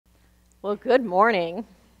Well, good morning.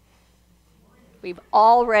 We've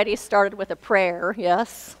already started with a prayer,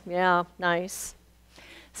 yes? Yeah, nice.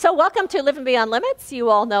 So welcome to Living Beyond Limits.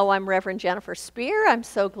 You all know I'm Reverend Jennifer Spear. I'm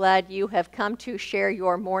so glad you have come to share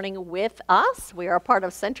your morning with us. We are a part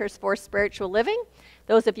of Centers for Spiritual Living.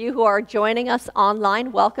 Those of you who are joining us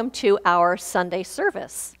online, welcome to our Sunday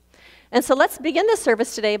service. And so let's begin the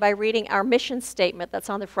service today by reading our mission statement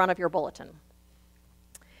that's on the front of your bulletin.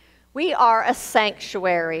 We are a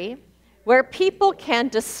sanctuary where people can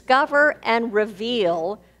discover and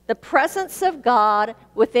reveal the presence of God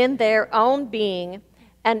within their own being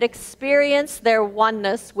and experience their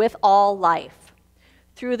oneness with all life.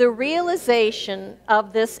 Through the realization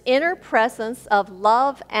of this inner presence of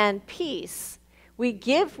love and peace, we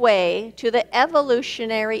give way to the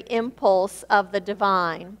evolutionary impulse of the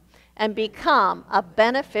divine and become a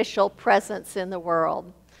beneficial presence in the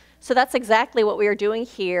world. So that's exactly what we are doing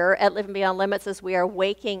here at Living Beyond Limits, is we are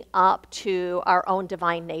waking up to our own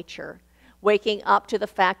divine nature, waking up to the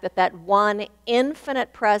fact that that one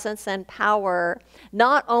infinite presence and power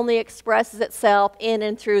not only expresses itself in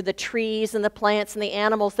and through the trees and the plants and the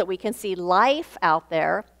animals that we can see life out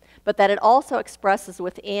there, but that it also expresses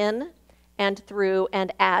within and through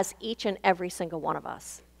and as each and every single one of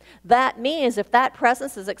us. That means if that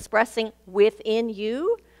presence is expressing within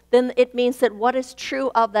you, then it means that what is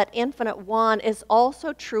true of that infinite one is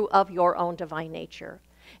also true of your own divine nature.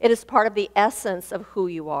 It is part of the essence of who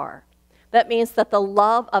you are. That means that the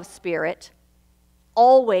love of Spirit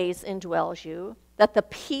always indwells you, that the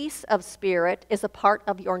peace of Spirit is a part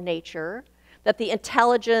of your nature, that the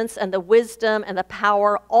intelligence and the wisdom and the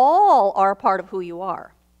power all are a part of who you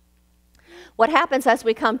are. What happens as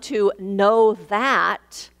we come to know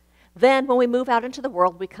that, then when we move out into the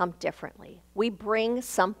world, we come differently. We bring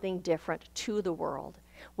something different to the world.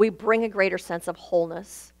 We bring a greater sense of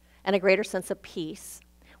wholeness and a greater sense of peace.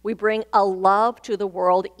 We bring a love to the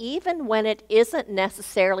world, even when it isn't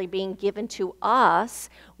necessarily being given to us.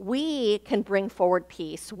 We can bring forward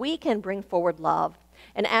peace. We can bring forward love.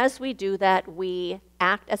 And as we do that, we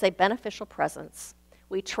act as a beneficial presence.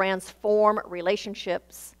 We transform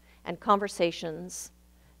relationships and conversations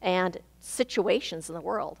and situations in the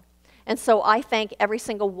world. And so I thank every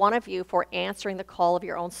single one of you for answering the call of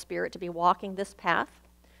your own spirit to be walking this path,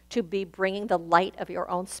 to be bringing the light of your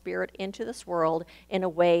own spirit into this world in a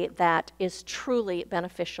way that is truly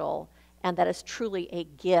beneficial and that is truly a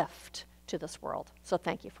gift to this world. So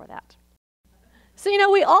thank you for that.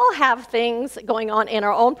 So, we all have things going on in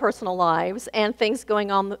our own personal lives and things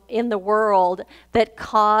going on in the world that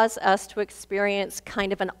cause us to experience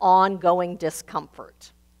kind of an ongoing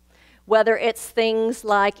discomfort. Whether it's things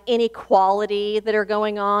like inequality that are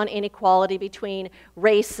going on, inequality between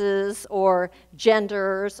races or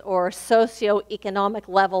genders or socioeconomic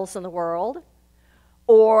levels in the world,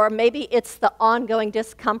 or maybe it's the ongoing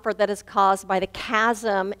discomfort that is caused by the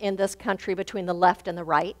chasm in this country between the left and the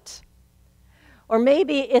right, or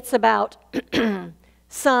maybe it's about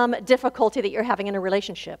some difficulty that you're having in a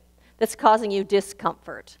relationship that's causing you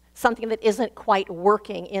discomfort, something that isn't quite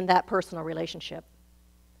working in that personal relationship.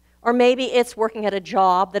 Or maybe it's working at a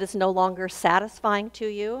job that is no longer satisfying to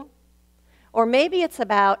you. Or maybe it's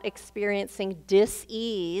about experiencing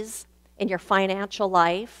dis-ease in your financial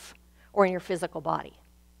life or in your physical body.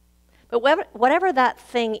 But whatever that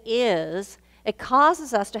thing is, it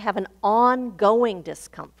causes us to have an ongoing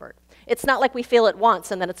discomfort. It's not like we feel it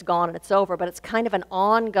once and then it's gone and it's over, but it's kind of an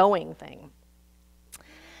ongoing thing.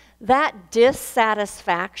 That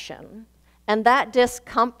dissatisfaction and that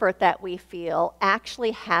discomfort that we feel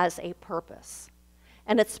actually has a purpose.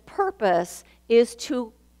 And its purpose is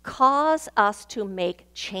to cause us to make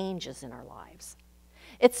changes in our lives.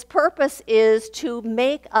 Its purpose is to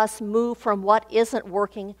make us move from what isn't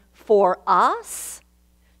working for us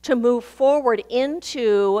to move forward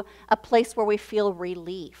into a place where we feel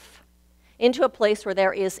relief, into a place where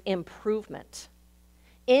there is improvement,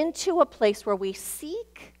 into a place where we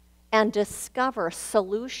seek and discover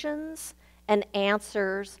solutions and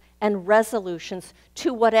answers and resolutions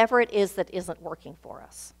to whatever it is that isn't working for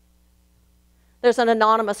us. There's an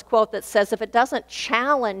anonymous quote that says, if it doesn't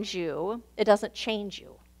challenge you, it doesn't change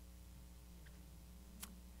you.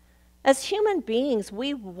 As human beings,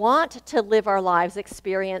 we want to live our lives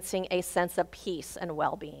experiencing a sense of peace and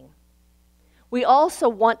well-being. We also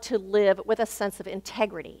want to live with a sense of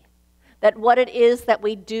integrity, that what it is that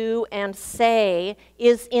we do and say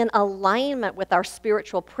is in alignment with our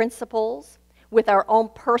spiritual principles, with our own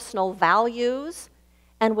personal values,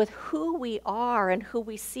 and with who we are and who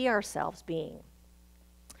we see ourselves being.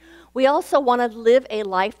 We also want to live a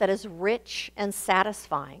life that is rich and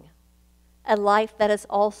satisfying, a life that is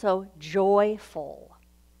also joyful.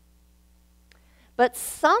 But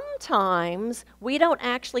sometimes we don't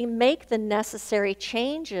actually make the necessary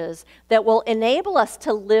changes that will enable us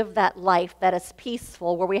to live that life that is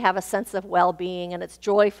peaceful, where we have a sense of well-being and it's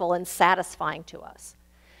joyful and satisfying to us.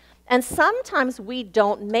 And sometimes we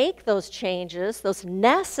don't make those changes, those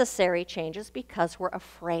necessary changes, because we're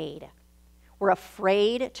afraid. We're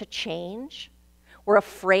afraid to change. We're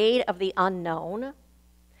afraid of the unknown.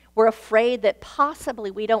 We're afraid that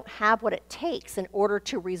possibly we don't have what it takes in order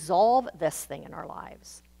to resolve this thing in our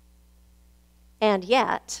lives. And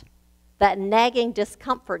yet, that nagging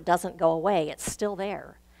discomfort doesn't go away. It's still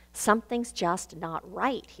there. Something's just not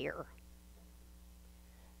right here.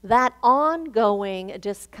 That ongoing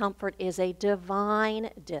discomfort is a divine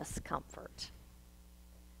discomfort.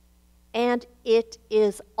 And it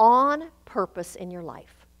is on purpose in your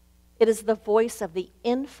life. It is the voice of the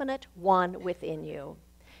infinite one within you.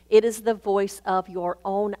 It is the voice of your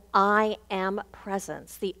own I am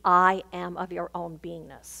presence, the I am of your own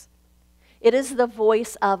beingness. It is the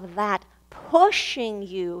voice of that pushing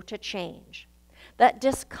you to change. That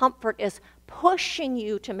discomfort is pushing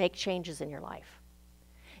you to make changes in your life.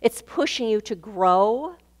 It's pushing you to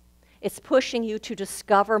grow. It's pushing you to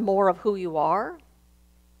discover more of who you are.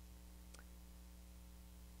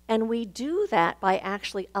 And we do that by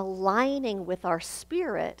actually aligning with our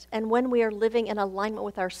spirit. And when we are living in alignment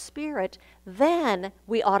with our spirit, then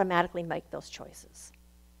we automatically make those choices.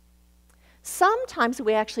 Sometimes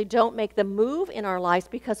we actually don't make the move in our lives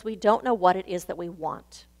because we don't know what it is that we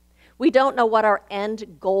want. We don't know what our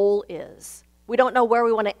end goal is. We don't know where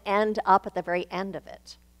we want to end up at the very end of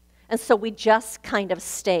it. And so we just kind of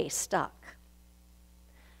stay stuck.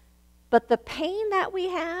 But the pain that we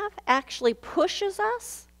have actually pushes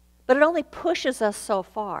us, but it only pushes us so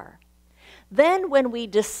far. Then when we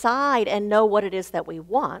decide and know what it is that we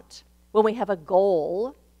want, when we have a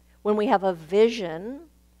goal, when we have a vision,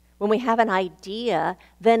 when we have an idea,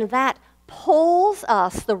 then that pulls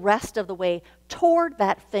us the rest of the way toward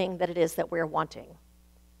that thing that it is that we're wanting.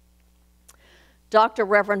 Dr.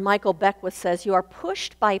 Reverend Michael Beckwith says, you are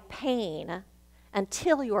pushed by pain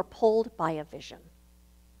until you are pulled by a vision.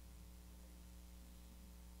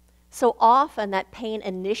 So often that pain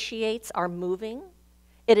initiates our moving.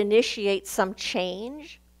 It initiates some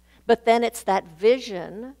change, but then it's that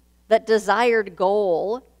vision, that desired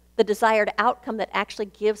goal, the desired outcome that actually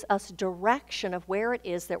gives us direction of where it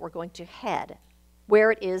is that we're going to head,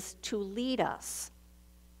 where it is to lead us.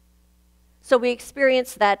 So we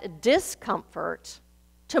experience that discomfort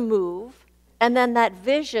to move, and then that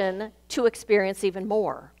vision to experience even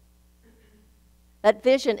more. That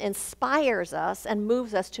vision inspires us and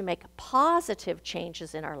moves us to make positive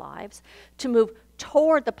changes in our lives, to move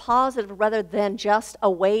toward the positive rather than just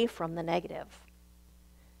away from the negative.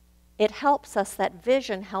 It helps us, that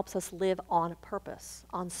vision helps us live on purpose,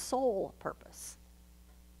 on soul purpose.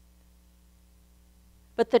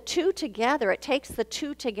 But the two together, it takes the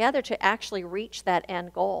two together to actually reach that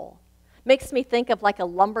end goal. Makes me think of like a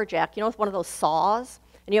lumberjack, with one of those saws,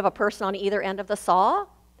 and you have a person on either end of the saw.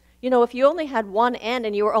 If you only had one end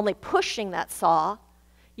and you were only pushing that saw,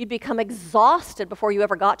 you'd become exhausted before you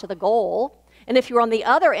ever got to the goal. And if you were on the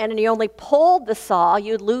other end and you only pulled the saw,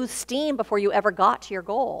 you'd lose steam before you ever got to your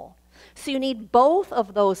goal. So you need both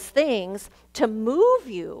of those things to move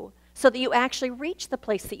you so that you actually reach the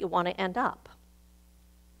place that you want to end up.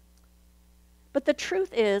 But the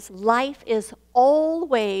truth is, life is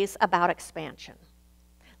always about expansion.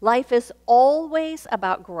 Life is always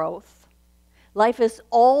about growth. Life is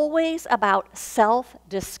always about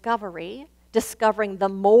self-discovery, discovering the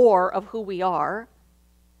more of who we are.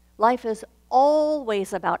 Life is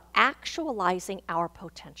always about actualizing our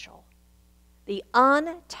potential, the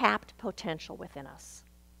untapped potential within us.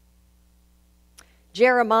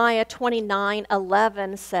 Jeremiah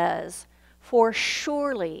 29:11 says, "For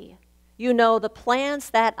surely you know the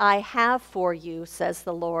plans that I have for you, says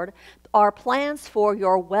the Lord, are plans for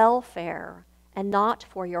your welfare and not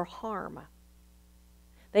for your harm.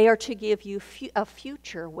 They are to give you a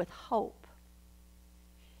future with hope."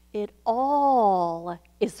 It all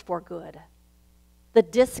is for good. The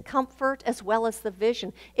discomfort as well as the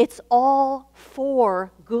vision, it's all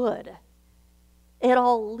for good. It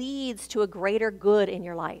all leads to a greater good in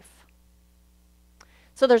your life.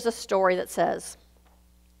 So there's a story that says,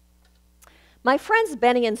 my friends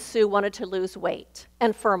Benny and Sue wanted to lose weight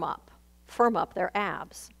and firm up their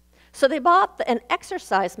abs. So they bought an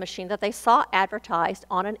exercise machine that they saw advertised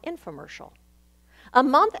on an infomercial. A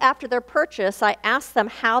month after their purchase, I asked them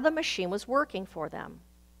how the machine was working for them.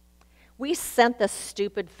 "We sent the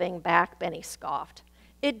stupid thing back," Benny scoffed.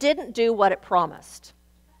 "It didn't do what it promised."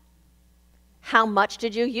 "How much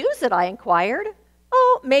did you use it?" I inquired.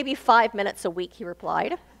 Oh, maybe 5 minutes a week, he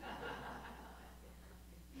replied.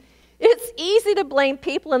 It's easy to blame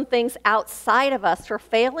people and things outside of us for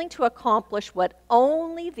failing to accomplish what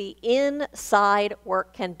only the inside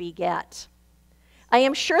work can beget. I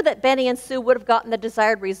am sure that Benny and Sue would have gotten the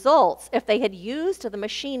desired results if they had used the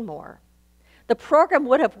machine more. The program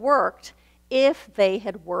would have worked if they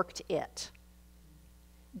had worked it.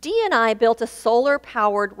 Dee and I built a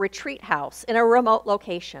solar-powered retreat house in a remote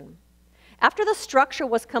location. After the structure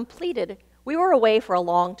was completed, we were away for a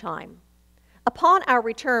long time. Upon our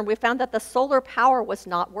return, we found that the solar power was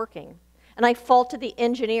not working, and I faulted the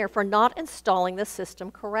engineer for not installing the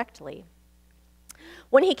system correctly.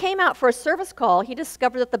 When he came out for a service call, he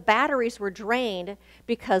discovered that the batteries were drained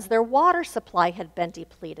because their water supply had been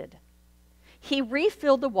depleted. He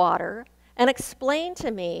refilled the water and explained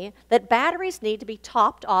to me that batteries need to be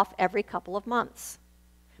topped off every couple of months.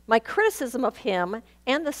 My criticism of him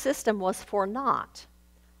and the system was for naught.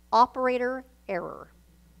 Operator error.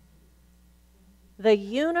 The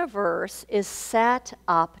universe is set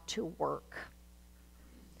up to work.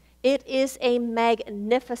 It is a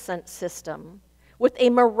magnificent system with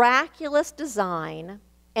a miraculous design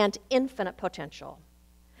and infinite potential.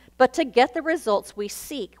 But to get the results we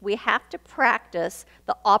seek, we have to practice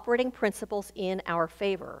the operating principles in our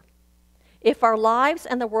favor. If our lives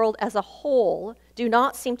and the world as a whole do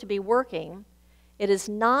not seem to be working, it is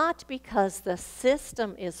not because the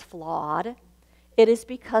system is flawed, it is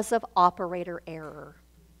because of operator error.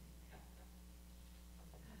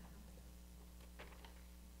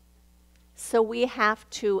 So we have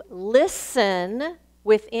to listen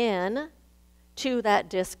within to that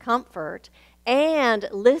discomfort and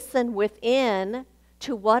listen within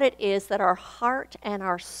to what it is that our heart and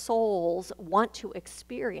our souls want to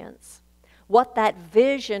experience, what that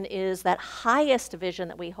vision is, that highest vision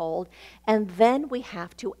that we hold, and then we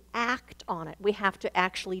have to act on it. We have to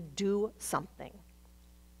actually do something.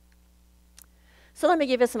 So let me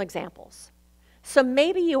give you some examples. So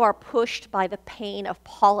maybe you are pushed by the pain of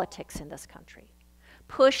politics in this country,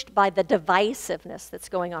 pushed by the divisiveness that's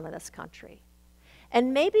going on in this country.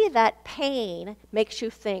 And maybe that pain makes you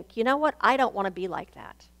think, you know what, I don't want to be like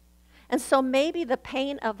that. And so maybe the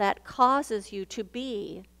pain of that causes you to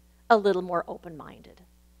be a little more open-minded.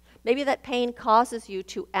 Maybe that pain causes you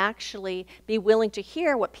to actually be willing to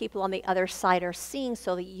hear what people on the other side are seeing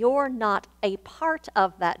so that you're not a part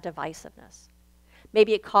of that divisiveness.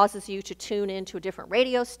 Maybe it causes you to tune into a different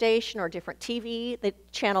radio station or a different TV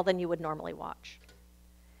channel than you would normally watch.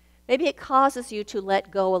 Maybe it causes you to let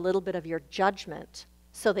go a little bit of your judgment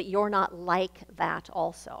so that you're not like that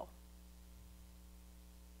also.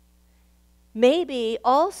 Maybe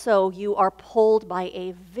also you are pulled by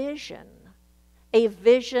a vision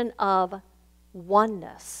of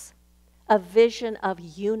oneness, a vision of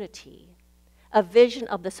unity, a vision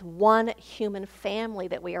of this one human family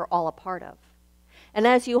that we are all a part of. And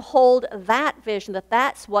as you hold that vision,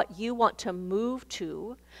 that's what you want to move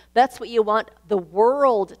to, that's what you want the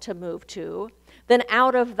world to move to, then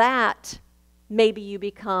out of that, maybe you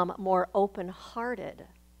become more open-hearted.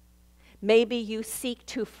 Maybe you seek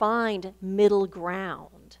to find middle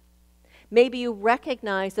ground. Maybe you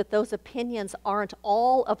recognize that those opinions aren't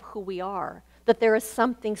all of who we are, that there is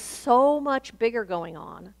something so much bigger going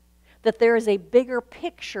on, that there is a bigger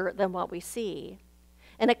picture than what we see.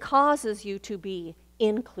 And it causes you to be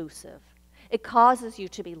inclusive. It causes you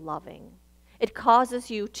to be loving. It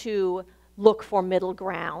causes you to look for middle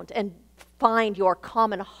ground and find your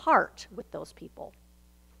common heart with those people.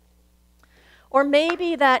 Or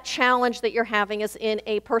maybe that challenge that you're having is in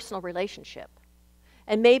a personal relationship.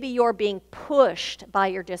 And maybe you're being pushed by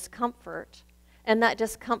your discomfort, and that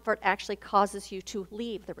discomfort actually causes you to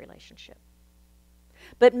leave the relationship.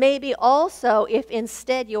 But maybe also, if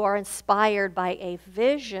instead you are inspired by a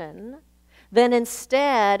vision, then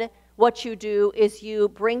instead what you do is you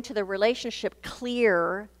bring to the relationship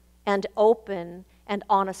clear and open and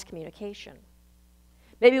honest communication.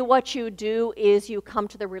 Maybe what you do is you come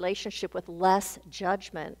to the relationship with less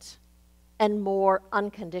judgment and more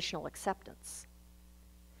unconditional acceptance.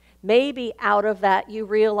 Maybe out of that you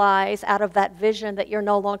realize, out of that vision, that you're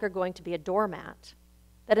no longer going to be a doormat,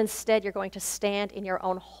 that instead you're going to stand in your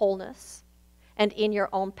own wholeness and in your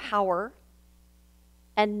own power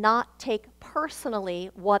and not take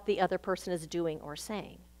personally what the other person is doing or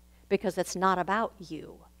saying, because it's not about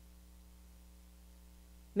you.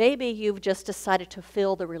 Maybe you've just decided to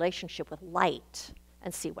fill the relationship with light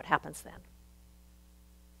and see what happens then.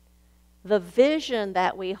 The vision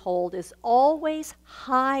that we hold is always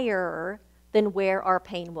higher than where our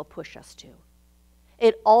pain will push us to.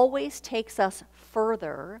 It always takes us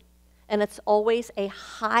further and it's always a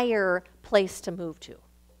higher place to move to.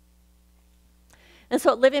 And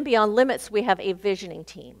so at Living Beyond Limits, we have a visioning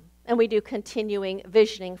team, and we do continuing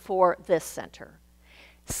visioning for this center.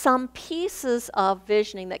 Some pieces of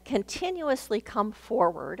visioning that continuously come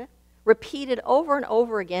forward, repeated over and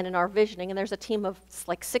over again in our visioning, and there's a team of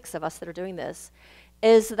like 6 of us that are doing this,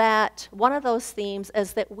 is that one of those themes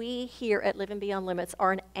is that we here at Living Beyond Limits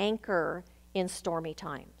are an anchor in stormy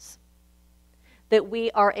times. That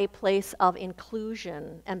we are a place of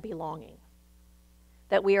inclusion and belonging.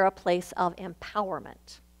 That we are a place of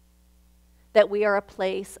empowerment. That we are a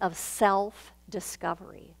place of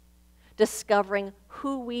self-discovery. Discovering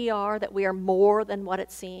who we are, that we are more than what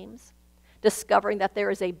it seems. Discovering that there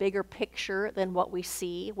is a bigger picture than what we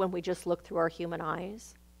see when we just look through our human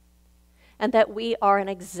eyes. And that we are an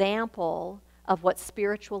example of what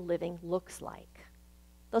spiritual living looks like.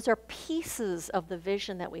 Those are pieces of the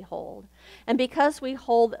vision that we hold. And because we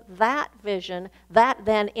hold that vision, that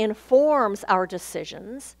then informs our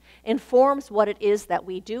decisions, informs what it is that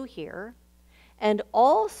we do here. And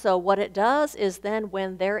also what it does is then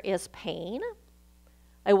when there is pain,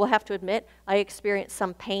 I will have to admit, I experience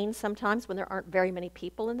some pain sometimes when there aren't very many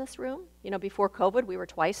people in this room. You know, before COVID, we were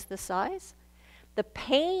twice this size. The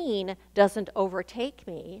pain doesn't overtake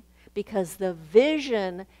me because the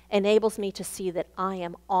vision enables me to see that I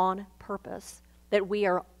am on purpose, that we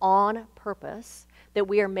are on purpose, that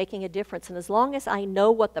we are making a difference. And as long as I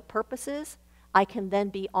know what the purpose is, I can then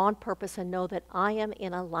be on purpose and know that I am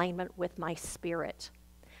in alignment with my spirit.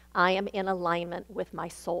 I am in alignment with my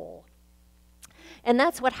soul. And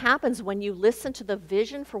that's what happens when you listen to the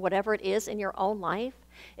vision for whatever it is in your own life.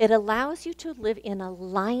 It allows you to live in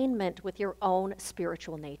alignment with your own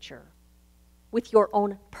spiritual nature, with your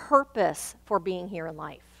own purpose for being here in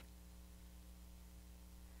life.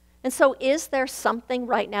 And so is there something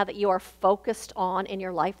right now that you are focused on in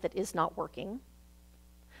your life that is not working?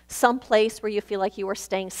 Some place where you feel like you are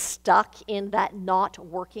staying stuck in that not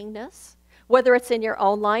workingness, whether it's in your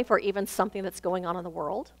own life or even something that's going on in the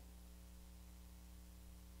world?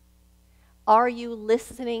 Are you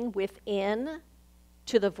listening within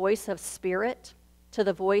to the voice of spirit, to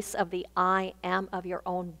the voice of the I am of your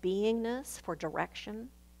own beingness for direction,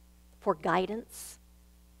 for guidance,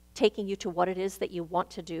 taking you to what it is that you want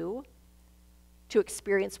to do, to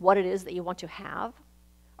experience what it is that you want to have?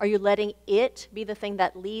 Are you letting it be the thing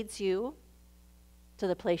that leads you to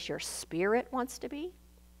the place your spirit wants to be?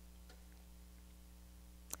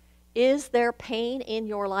 Is there pain in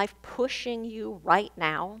your life pushing you right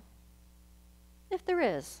now? If there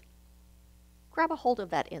is, grab a hold of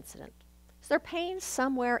that incident. Is there pain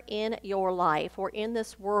somewhere in your life or in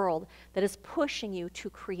this world that is pushing you to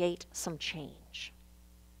create some change?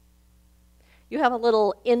 You have a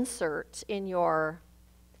little insert in your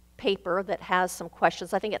paper that has some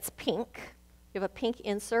questions. I think it's pink. You have a pink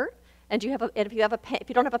insert, and if you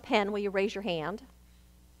don't have a pen, will you raise your hand?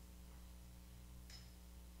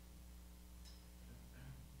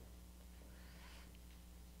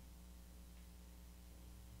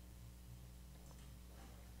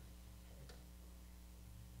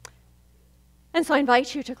 And so I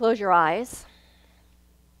invite you to close your eyes.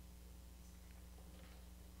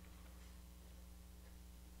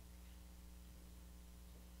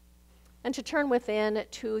 And to turn within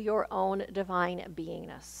to your own divine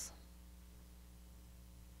beingness.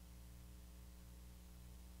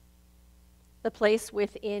 The place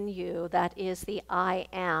within you that is the I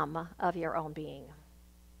am of your own being.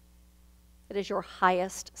 It is your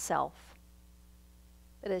highest self.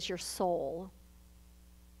 It is your soul.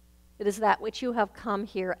 It is that which you have come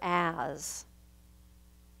here as.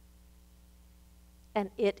 And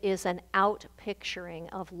it is an outpicturing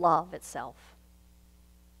of love itself.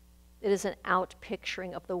 It is an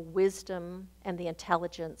outpicturing of the wisdom and the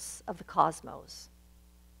intelligence of the cosmos.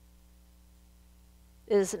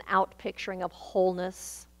 It is an outpicturing of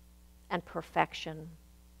wholeness and perfection.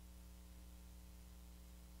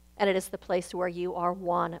 And it is the place where you are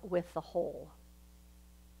one with the whole.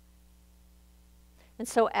 And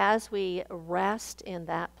so as we rest in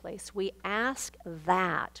that place, we ask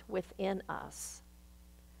that within us.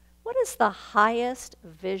 What is the highest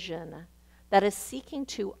vision that is seeking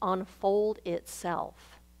to unfold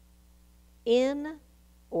itself in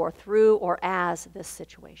or through or as this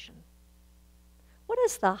situation? What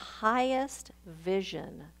is the highest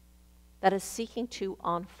vision that is seeking to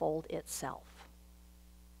unfold itself?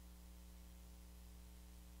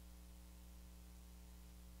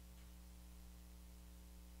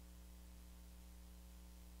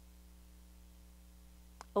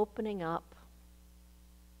 Opening up,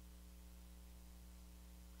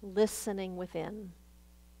 listening within,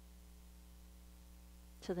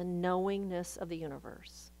 to the knowingness of the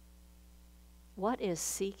universe. What is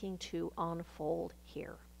seeking to unfold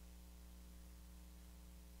here?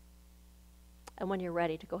 And when you're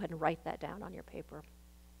ready, to go ahead and write that down on your paper.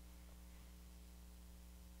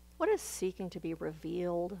 What is seeking to be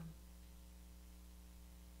revealed?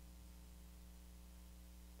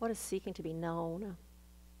 What is seeking to be known?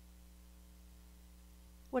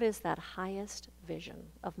 What is that highest vision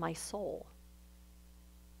of my soul?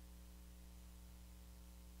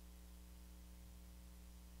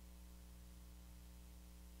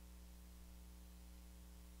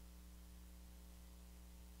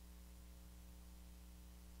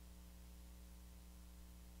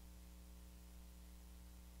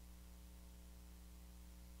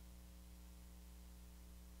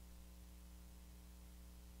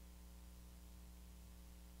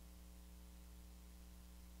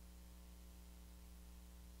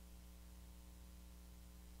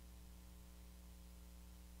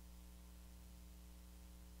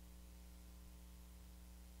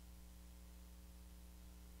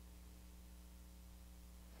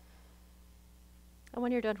 And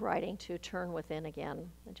when you're done writing, to turn within again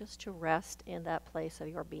and just to rest in that place of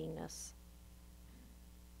your beingness.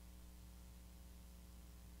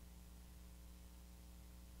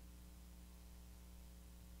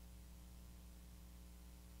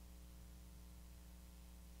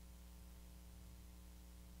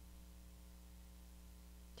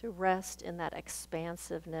 To rest in that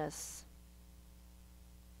expansiveness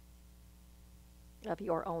of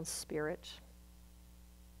your own spirit.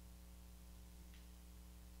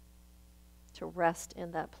 To rest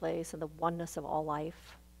in that place, in the oneness of all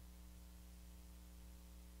life.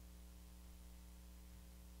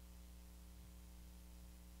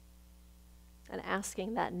 And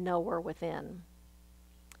asking that knower within,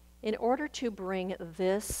 in order to bring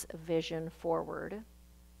this vision forward,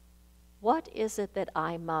 what is it that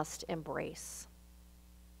I must embrace?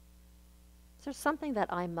 Is there something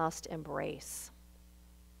that I must embrace?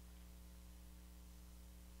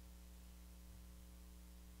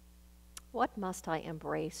 What must I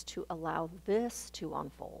embrace to allow this to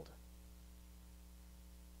unfold?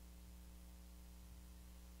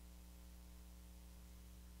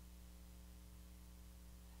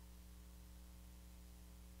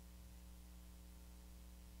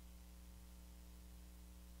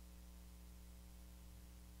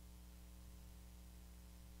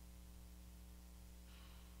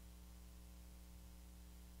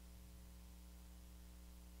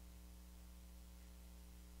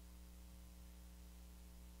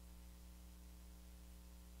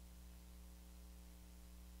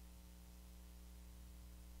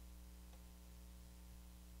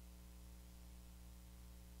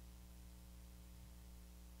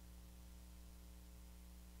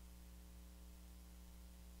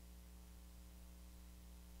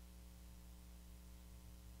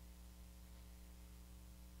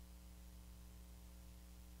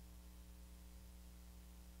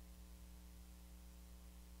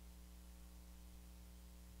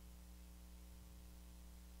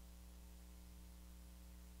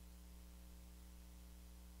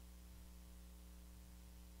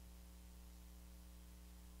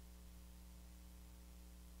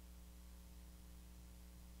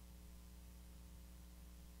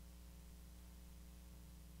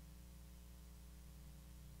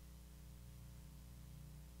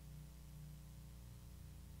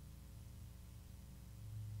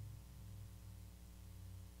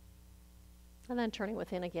 And then turning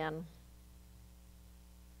within again.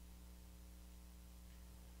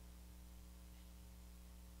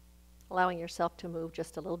 Allowing yourself to move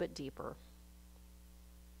just a little bit deeper.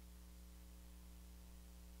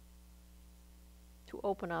 To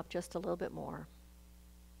open up just a little bit more.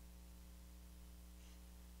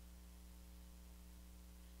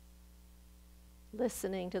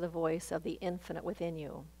 Listening to the voice of the infinite within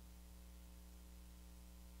you.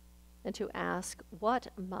 And to ask, what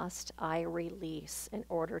must I release in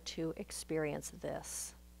order to experience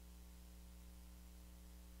this?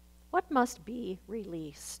 What must be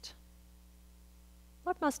released?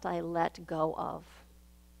 What must I let go of?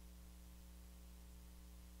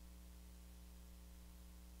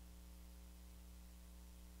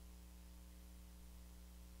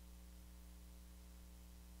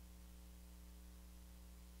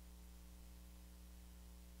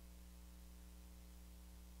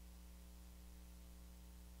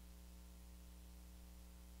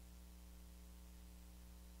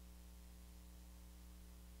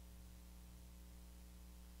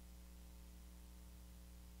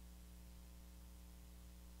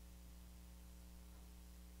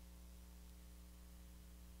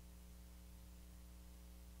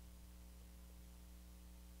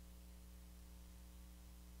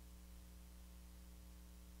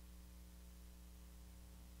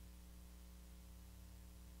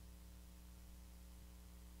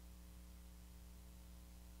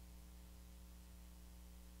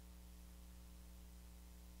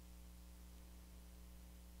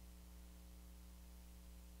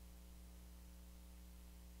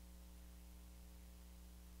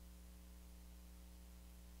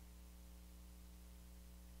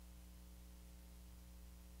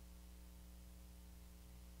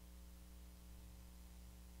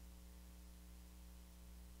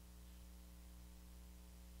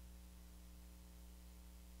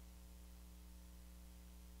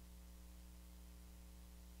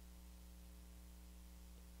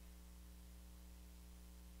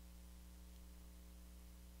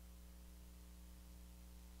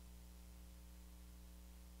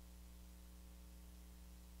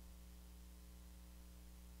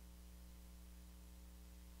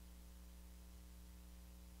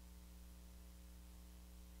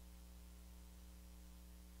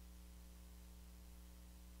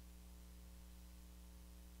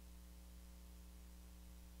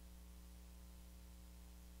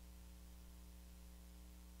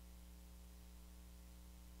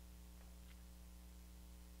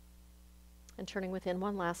 And turning within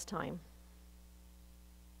one last time.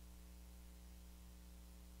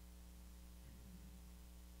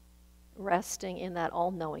 Resting in that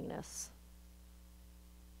all-knowingness.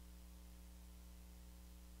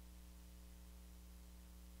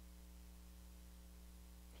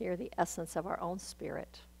 Hear the essence of our own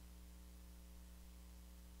spirit.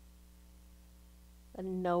 The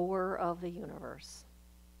knower of the universe.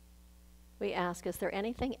 We ask, is there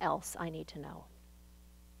anything else I need to know?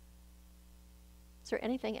 Is there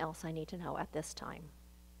anything else I need to know at this time?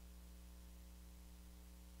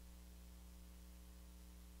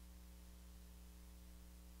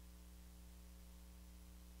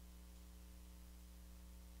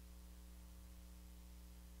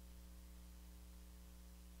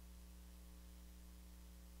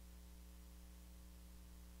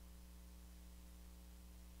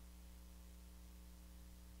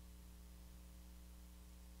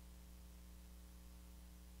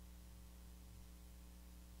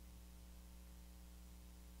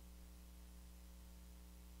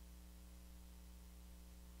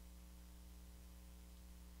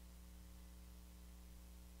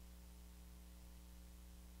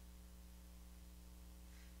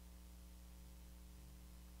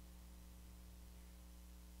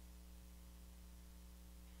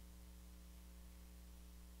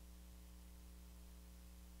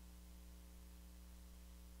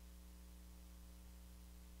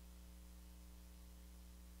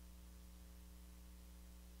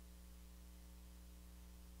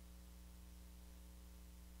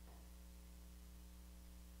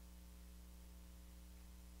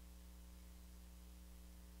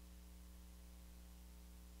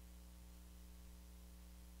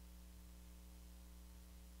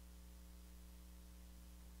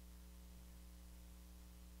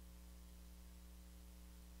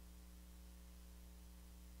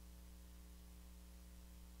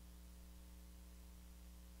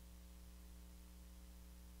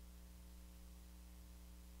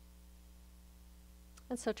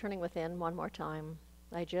 And so turning within one more time,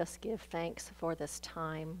 I just give thanks for this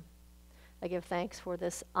time. I give thanks for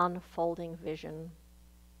this unfolding vision.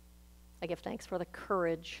 I give thanks for the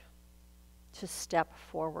courage to step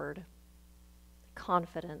forward,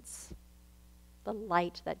 confidence, the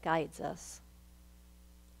light that guides us.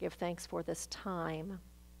 Give thanks for this time,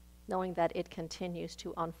 knowing that it continues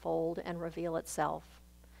to unfold and reveal itself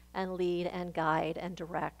and lead and guide and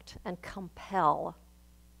direct and compel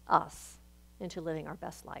us into living our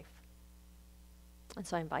best life. And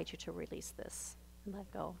so I invite you to release this and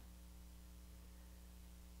let go.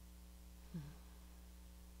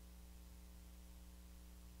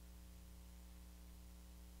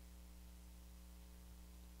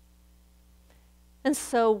 And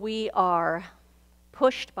so we are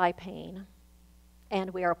pushed by pain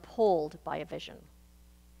and we are pulled by a vision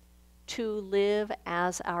to live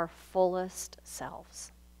as our fullest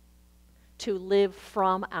selves, to live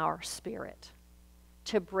from our spirit,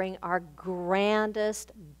 to bring our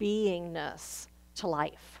grandest beingness to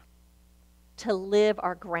life, to live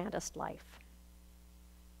our grandest life.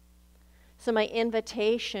 So my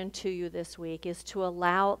invitation to you this week is to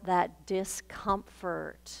allow that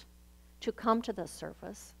discomfort to come to the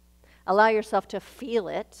surface. Allow yourself to feel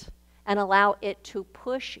it and allow it to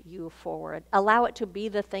push you forward. Allow it to be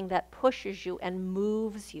the thing that pushes you and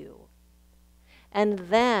moves you. And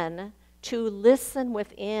then to listen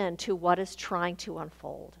within to what is trying to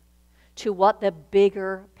unfold, to what the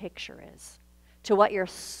bigger picture is, to what your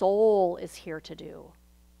soul is here to do,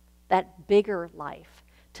 that bigger life.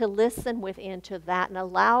 To listen within to that and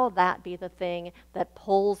allow that be the thing that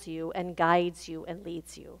pulls you and guides you and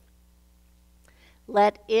leads you.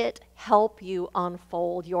 Let it help you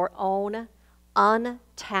unfold your own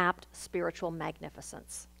untapped spiritual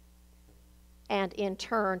magnificence, and in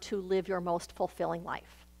turn to live your most fulfilling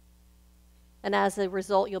life. And as a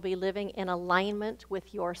result, you'll be living in alignment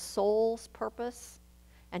with your soul's purpose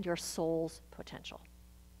and your soul's potential.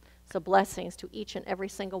 So blessings to each and every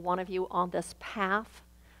single one of you on this path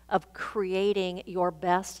of creating your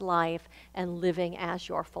best life and living as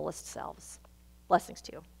your fullest selves. Blessings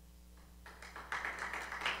to you.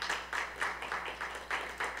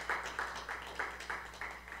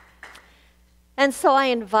 And so I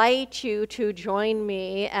invite you to join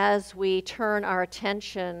me as we turn our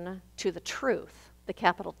attention to the truth, the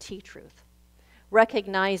capital T truth,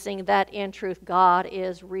 recognizing that in truth God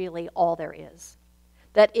is really all there is,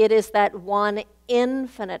 that it is that one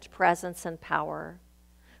infinite presence and power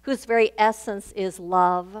whose very essence is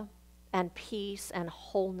love and peace and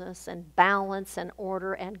wholeness and balance and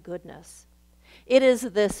order and goodness. It is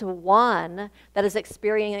this one that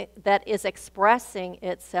is expressing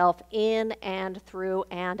itself in and through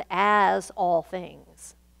and as all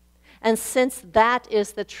things. And since that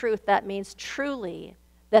is the truth, that means truly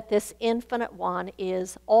that this infinite one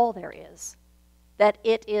is all there is, that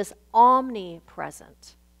it is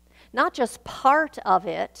omnipresent, not just part of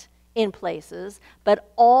it in places,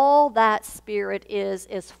 but all that Spirit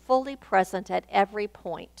is fully present at every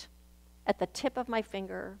point, at the tip of my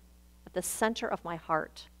finger, at the center of my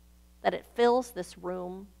heart, that it fills this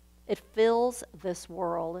room, it fills this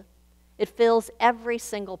world, it fills every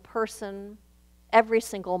single person, every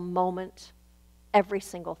single moment, every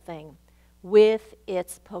single thing with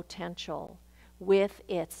its potential, with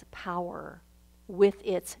its power, with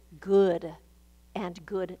its good and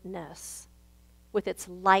goodness, with its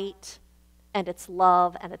light and its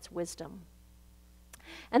love and its wisdom.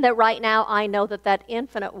 And that right now I know that that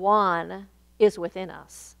infinite one is within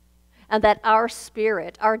us, and that our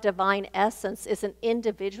spirit, our divine essence, is an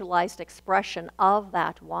individualized expression of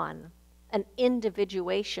that one, an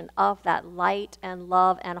individuation of that light and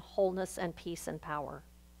love and wholeness and peace and power.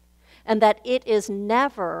 And that it is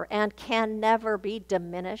never and can never be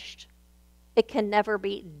diminished. It can never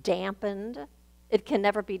be dampened. It can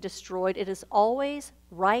never be destroyed. It is always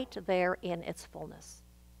right there in its fullness.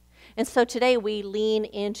 And so today we lean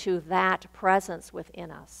into that presence within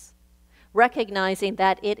us, recognizing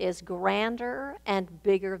that it is grander and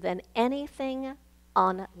bigger than anything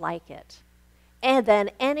unlike it, and than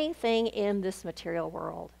anything in this material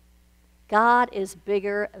world. God is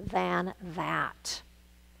bigger than that.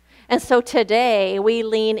 And so today we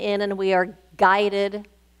lean in and we are guided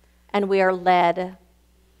and we are led.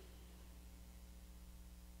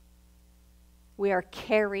 We are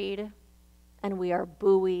carried and we are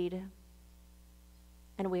buoyed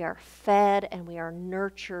and we are fed and we are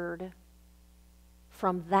nurtured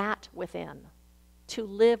from that within to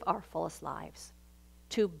live our fullest lives,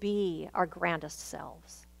 to be our grandest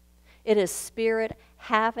selves. It is Spirit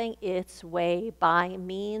having its way by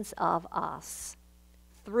means of us,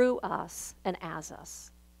 through us, and as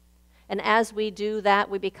us. And as we do that,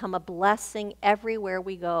 we become a blessing everywhere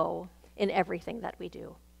we go in everything that we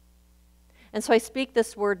do. And so I speak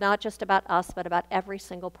this word not just about us, but about every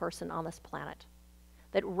single person on this planet,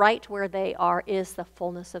 that right where they are is the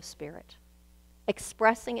fullness of Spirit,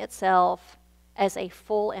 expressing itself as a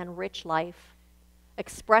full and rich life,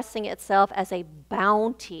 expressing itself as a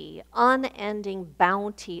bounty, unending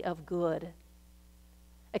bounty of good,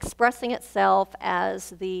 expressing itself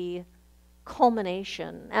as the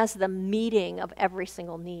culmination, as the meeting of every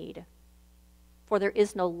single need. For there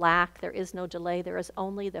is no lack, there is no delay, there is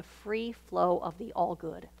only the free flow of the all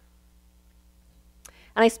good.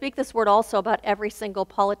 And I speak this word also about every single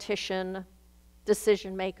politician,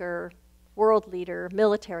 decision maker, world leader,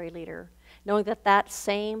 military leader, knowing that that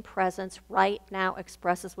same presence right now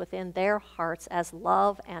expresses within their hearts as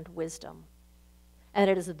love and wisdom. And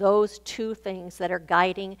it is those two things that are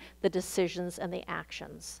guiding the decisions and the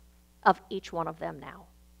actions of each one of them now.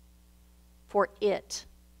 For it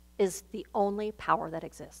is the only power that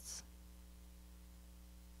exists.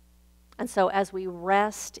 And so as we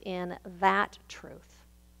rest in that truth,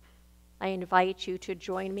 I invite you to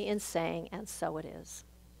join me in saying, and so it is.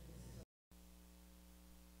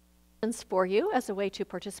 For you as a way to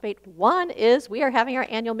participate. One is we are having our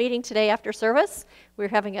annual meeting today after service. We're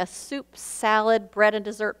having a soup, salad, bread, and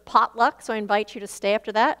dessert potluck, so I invite you to stay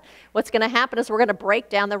after that. What's going to happen is we're going to break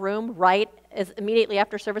down the room immediately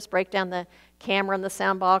after service, break down the camera and the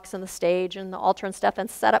sound box and the stage and the altar and stuff, and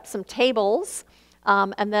set up some tables,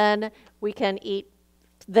 and then we can eat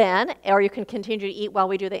then, or you can continue to eat while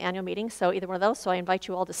we do the annual meeting, so either one of those. So I invite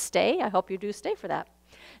you all to stay. I hope you do stay for that.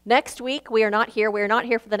 Next week, we are not here. We are not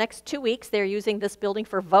here for the next 2 weeks. They're using this building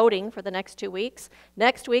for voting for the next 2 weeks.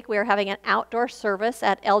 Next week, we are having an outdoor service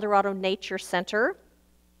at El Dorado Nature Center.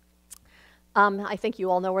 I think you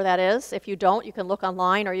all know where that is. If you don't, you can look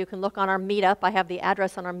online or you can look on our meetup. I have the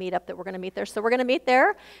address on our meetup that we're going to meet there. So we're going to meet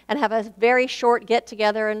there and have a very short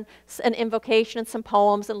get-together and an invocation and some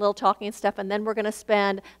poems and a little talking and stuff. And then we're going to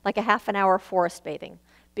spend like a half an hour forest bathing,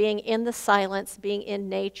 being in the silence, being in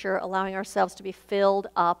nature, allowing ourselves to be filled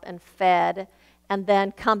up and fed, and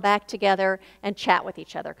then come back together and chat with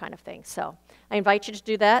each other kind of thing. So I invite you to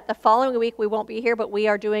do that. The following week we won't be here, but we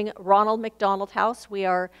are doing Ronald McDonald House. We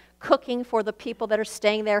are cooking for the people that are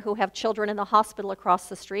staying there who have children in the hospital across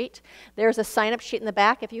the street. There's a sign-up sheet in the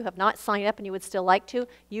back. If you have not signed up and you would still like to,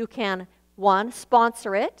 you can, 1,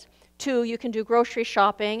 sponsor it, 2, you can do grocery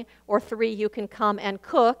shopping, or 3, you can come and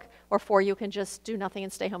cook, or 4, you can just do nothing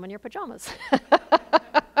and stay home in your pajamas.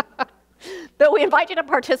 But we invite you to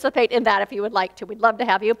participate in that if you would like to. We'd love to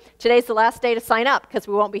have you. Today's the last day to sign up because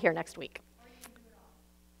we won't be here next week.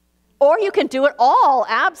 Or you can do it all,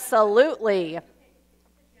 absolutely.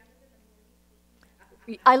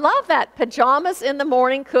 I love that. Pajamas in the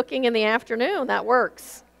morning, cooking in the afternoon. That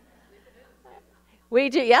works. We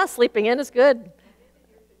do, yeah, sleeping in is good.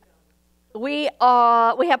 We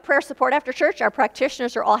have prayer support after church. Our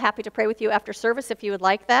practitioners are all happy to pray with you after service if you would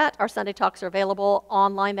like that. Our Sunday talks are available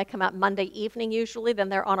online. They come out Monday evening usually. Then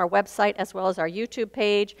they're on our website as well as our YouTube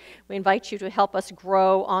page. We invite you to help us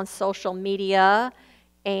grow on social media.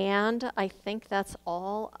 And I think that's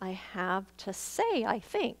all I have to say, I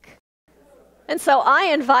think. And so I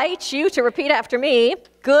invite you to repeat after me.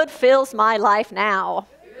 Good fills my life now.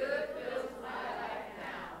 Good fills my life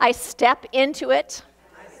now. I step into it.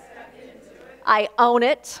 I own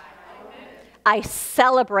it. I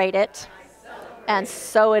celebrate it. And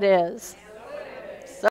so it is.